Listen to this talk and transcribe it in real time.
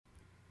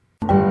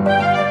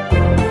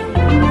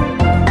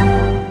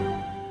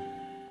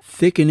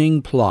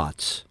thickening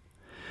plots.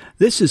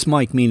 This is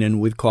Mike Meenan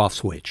with Cough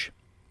Switch.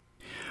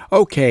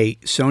 Okay,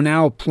 so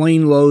now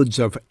plane loads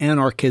of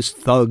anarchist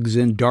thugs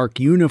in dark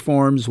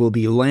uniforms will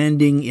be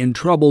landing in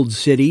troubled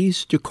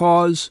cities to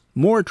cause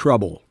more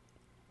trouble.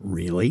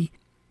 Really?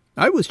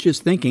 I was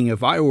just thinking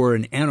if I were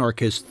an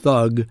anarchist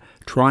thug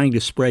trying to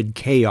spread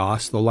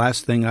chaos, the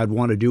last thing I'd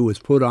want to do is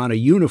put on a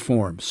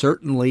uniform,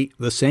 certainly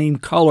the same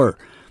color.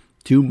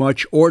 Too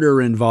much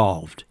order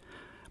involved.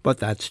 But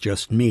that's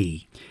just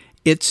me.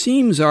 It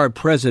seems our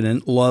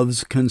president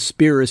loves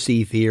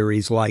conspiracy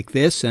theories like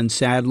this, and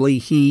sadly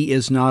he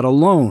is not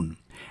alone.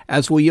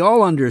 As we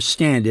all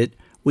understand it,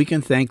 we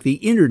can thank the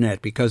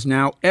internet because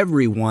now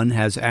everyone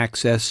has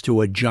access to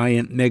a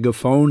giant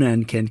megaphone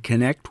and can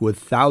connect with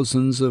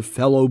thousands of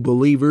fellow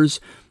believers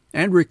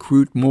and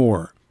recruit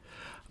more.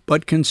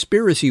 But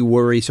conspiracy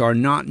worries are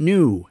not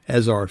new,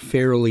 as our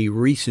fairly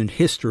recent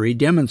history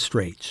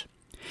demonstrates.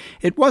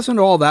 It wasn't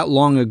all that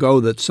long ago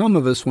that some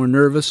of us were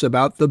nervous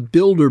about the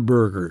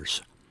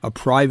Bilderbergers, a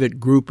private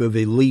group of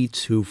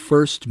elites who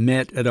first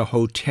met at a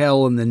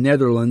hotel in the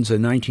Netherlands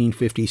in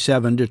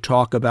 1957 to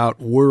talk about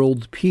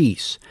world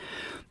peace.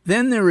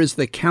 Then there is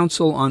the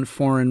Council on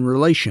Foreign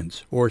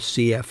Relations, or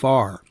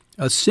CFR,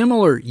 a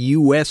similar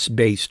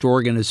U.S.-based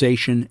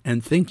organization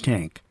and think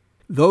tank.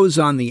 Those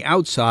on the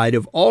outside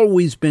have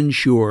always been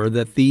sure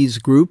that these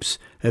groups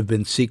have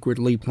been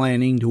secretly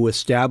planning to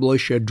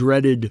establish a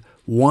dreaded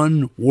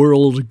one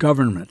world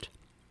government.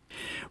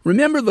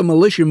 Remember the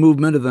militia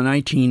movement of the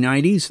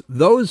 1990s?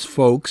 Those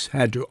folks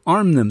had to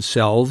arm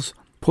themselves,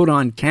 put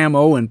on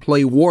camo, and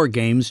play war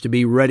games to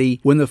be ready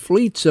when the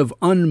fleets of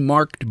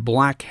unmarked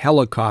black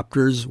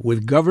helicopters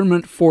with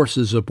government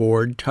forces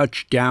aboard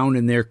touched down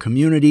in their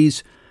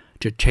communities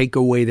to take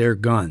away their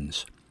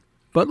guns.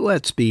 But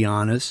let's be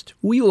honest,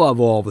 we love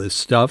all this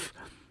stuff.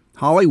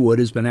 Hollywood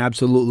has been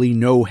absolutely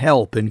no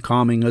help in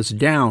calming us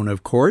down,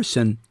 of course,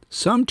 and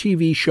some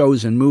TV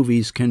shows and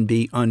movies can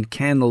be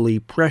uncannily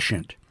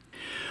prescient.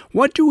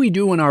 What do we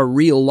do in our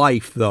real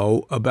life,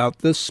 though, about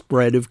the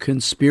spread of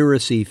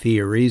conspiracy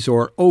theories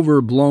or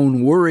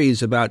overblown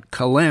worries about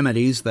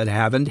calamities that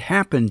haven't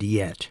happened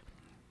yet?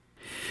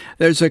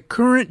 There's a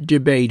current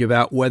debate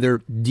about whether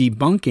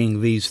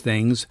debunking these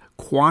things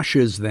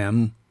quashes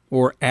them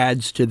or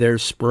adds to their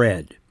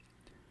spread.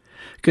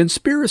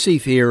 Conspiracy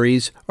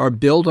theories are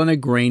built on a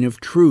grain of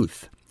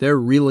truth. There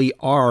really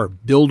are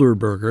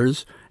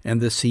Bilderbergers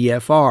and the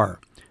CFR.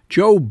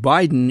 Joe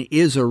Biden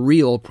is a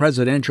real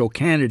presidential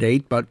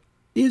candidate, but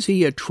is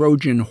he a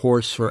Trojan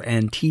horse for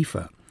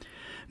Antifa?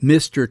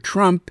 Mr.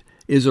 Trump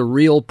is a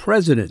real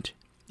president.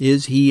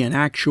 Is he an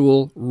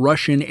actual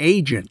Russian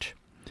agent?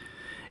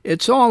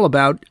 It's all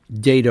about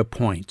data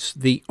points.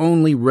 The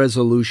only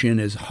resolution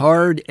is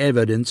hard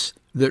evidence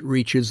that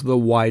reaches the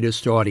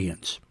widest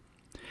audience.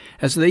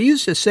 As they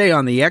used to say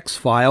on the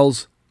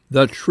X-Files,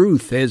 the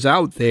truth is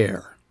out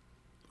there.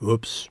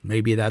 Oops,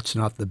 maybe that's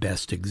not the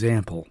best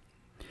example.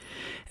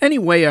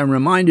 Anyway, I'm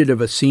reminded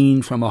of a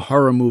scene from a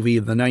horror movie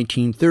of the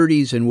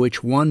 1930s in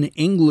which one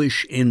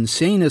English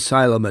insane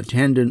asylum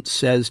attendant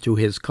says to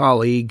his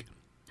colleague,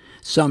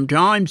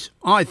 "Sometimes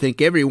I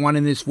think everyone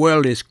in this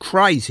world is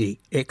crazy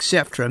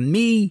except for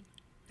me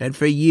and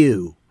for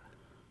you.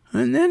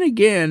 And then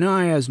again,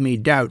 I has me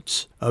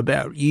doubts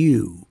about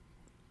you."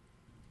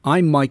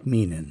 I'm Mike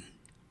Meenan.